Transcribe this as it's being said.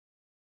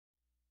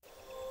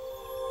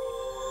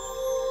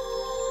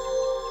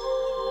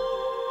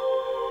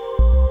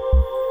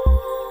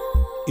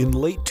In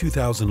late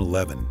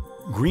 2011,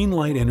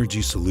 Greenlight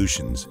Energy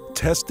Solutions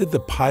tested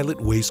the pilot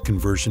waste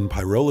conversion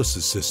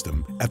pyrolysis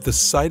system at the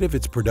site of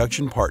its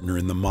production partner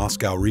in the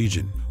Moscow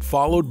region,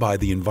 followed by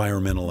the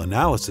environmental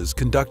analysis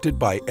conducted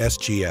by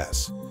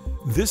SGS.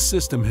 This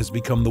system has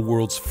become the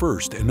world's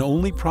first and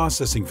only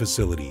processing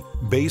facility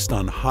based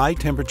on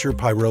high-temperature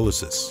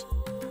pyrolysis.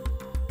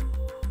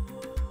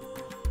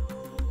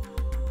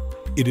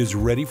 It is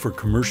ready for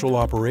commercial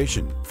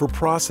operation for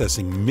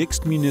processing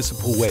mixed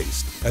municipal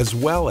waste as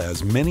well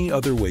as many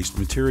other waste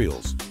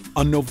materials.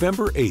 On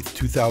November 8,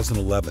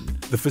 2011,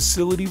 the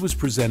facility was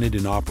presented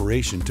in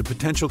operation to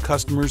potential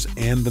customers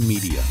and the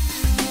media.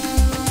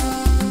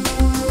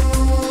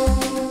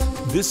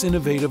 This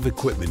innovative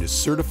equipment is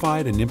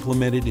certified and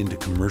implemented into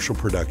commercial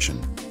production.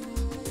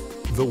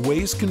 The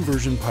waste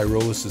conversion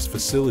pyrolysis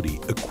facility,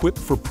 equipped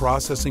for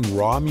processing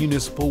raw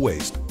municipal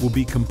waste, will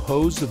be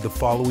composed of the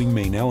following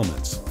main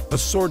elements: a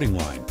sorting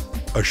line,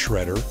 a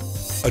shredder,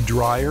 a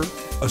dryer,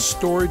 a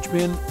storage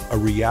bin, a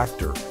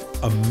reactor,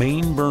 a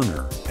main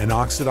burner, an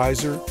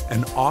oxidizer,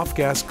 an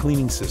off-gas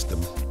cleaning system,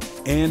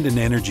 and an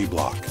energy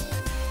block.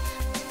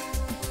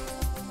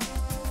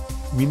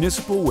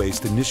 Municipal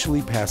waste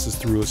initially passes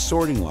through a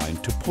sorting line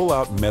to pull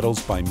out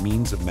metals by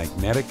means of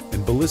magnetic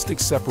and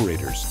ballistic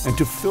separators and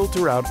to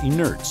filter out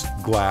inerts,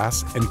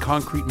 glass, and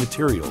concrete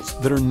materials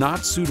that are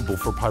not suitable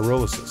for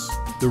pyrolysis.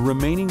 The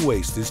remaining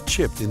waste is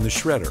chipped in the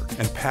shredder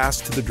and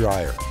passed to the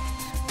dryer.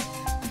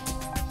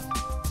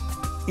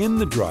 In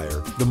the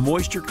dryer, the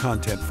moisture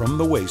content from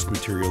the waste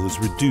material is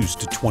reduced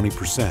to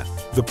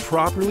 20%. The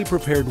properly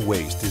prepared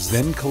waste is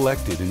then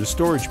collected in a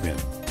storage bin.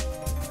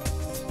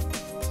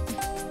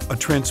 A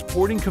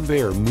transporting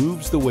conveyor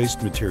moves the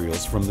waste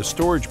materials from the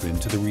storage bin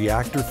to the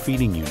reactor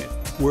feeding unit,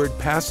 where it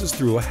passes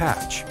through a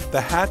hatch.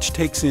 The hatch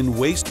takes in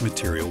waste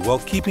material while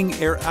keeping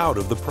air out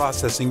of the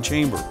processing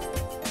chamber.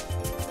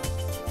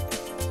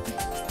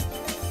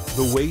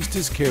 The waste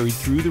is carried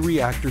through the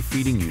reactor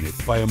feeding unit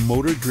by a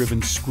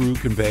motor-driven screw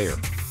conveyor.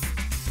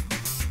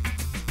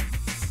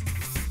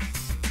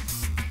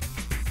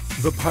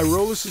 The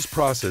pyrolysis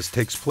process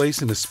takes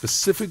place in a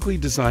specifically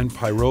designed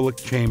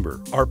pyrolytic chamber,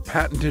 our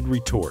patented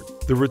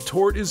retort. The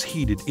retort is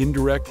heated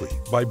indirectly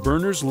by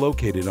burners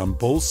located on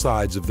both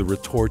sides of the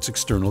retort's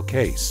external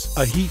case,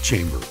 a heat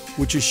chamber,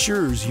 which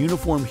assures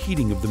uniform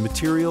heating of the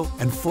material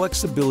and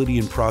flexibility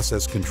in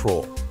process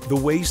control. The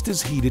waste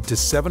is heated to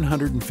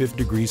 750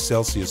 degrees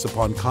Celsius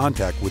upon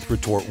contact with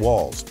retort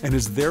walls and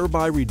is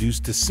thereby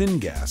reduced to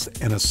syngas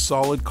and a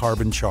solid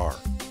carbon char.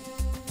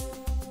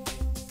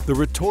 The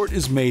retort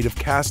is made of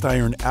cast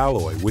iron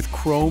alloy with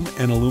chrome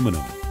and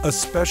aluminum. A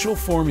special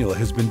formula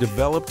has been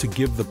developed to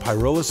give the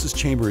pyrolysis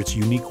chamber its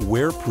unique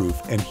wear-proof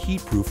and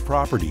heat-proof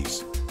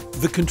properties.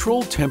 The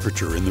controlled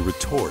temperature in the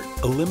retort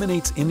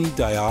eliminates any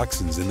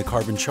dioxins in the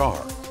carbon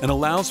char and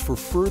allows for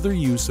further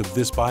use of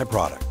this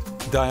byproduct.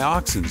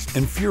 Dioxins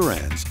and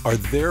furans are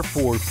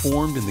therefore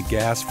formed in the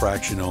gas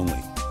fraction only.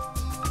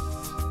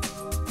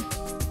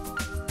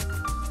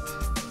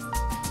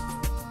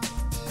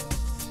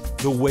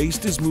 The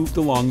waste is moved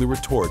along the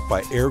retort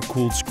by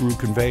air-cooled screw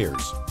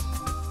conveyors.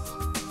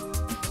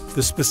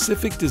 The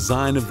specific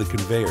design of the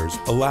conveyors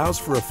allows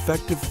for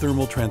effective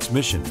thermal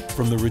transmission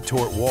from the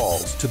retort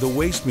walls to the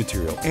waste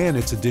material and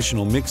its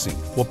additional mixing,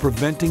 while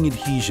preventing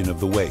adhesion of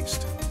the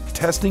waste.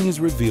 Testing has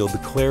revealed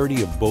the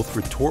clarity of both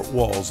retort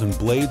walls and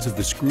blades of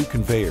the screw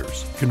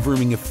conveyors,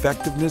 confirming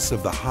effectiveness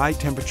of the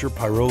high-temperature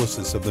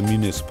pyrolysis of the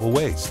municipal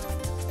waste.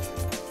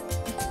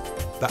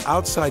 The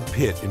outside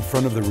pit in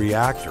front of the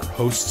reactor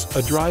hosts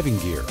a driving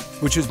gear,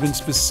 which has been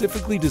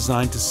specifically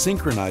designed to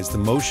synchronize the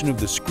motion of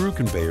the screw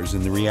conveyors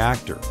in the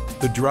reactor.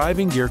 The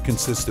driving gear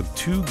consists of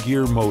 2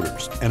 gear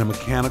motors and a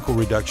mechanical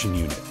reduction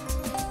unit.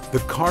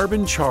 The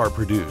carbon char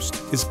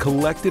produced is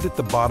collected at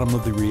the bottom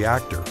of the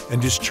reactor and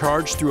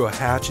discharged through a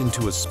hatch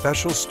into a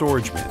special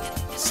storage bin.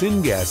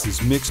 Syngas is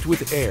mixed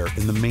with air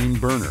in the main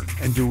burner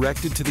and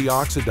directed to the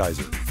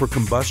oxidizer for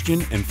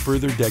combustion and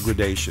further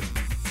degradation.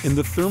 In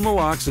the thermal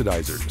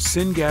oxidizer,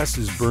 syngas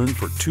is burned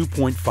for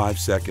 2.5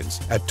 seconds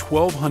at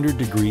 1200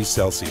 degrees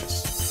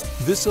Celsius.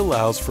 This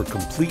allows for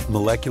complete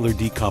molecular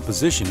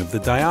decomposition of the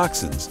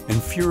dioxins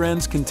and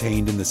furans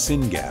contained in the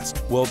syngas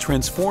while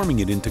transforming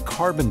it into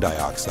carbon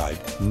dioxide,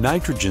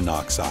 nitrogen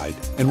oxide,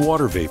 and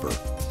water vapor.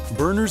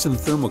 Burners and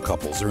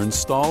thermocouples are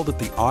installed at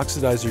the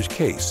oxidizer's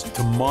case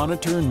to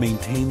monitor and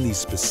maintain these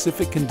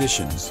specific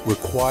conditions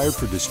required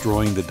for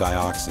destroying the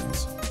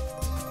dioxins.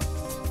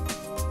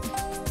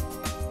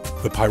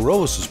 The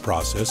pyrolysis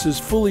process is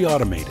fully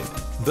automated,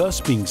 thus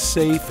being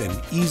safe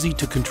and easy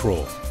to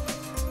control.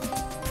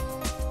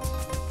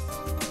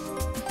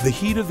 The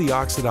heat of the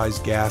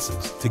oxidized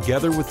gases,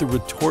 together with the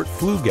retort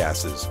flue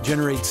gases,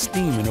 generates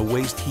steam in a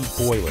waste heat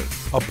boiler.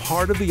 A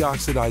part of the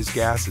oxidized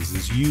gases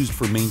is used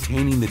for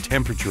maintaining the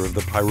temperature of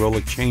the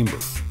pyrolytic chamber.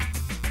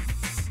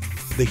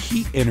 The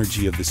heat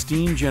energy of the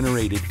steam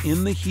generated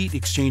in the heat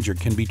exchanger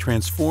can be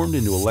transformed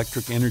into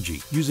electric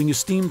energy using a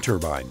steam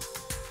turbine.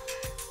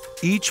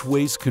 Each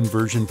waste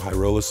conversion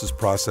pyrolysis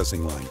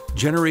processing line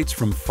generates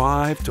from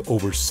 5 to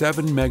over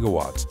 7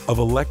 megawatts of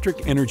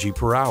electric energy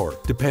per hour,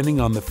 depending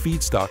on the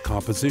feedstock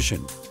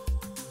composition.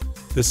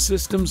 The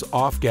system's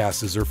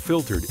off-gases are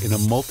filtered in a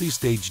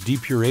multi-stage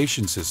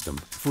depuration system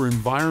for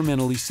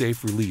environmentally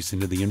safe release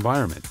into the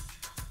environment.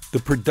 The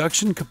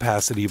production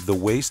capacity of the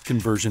waste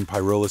conversion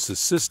pyrolysis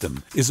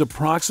system is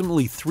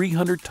approximately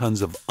 300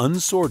 tons of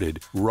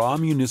unsorted raw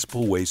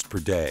municipal waste per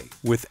day,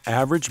 with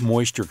average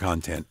moisture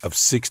content of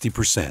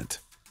 60%.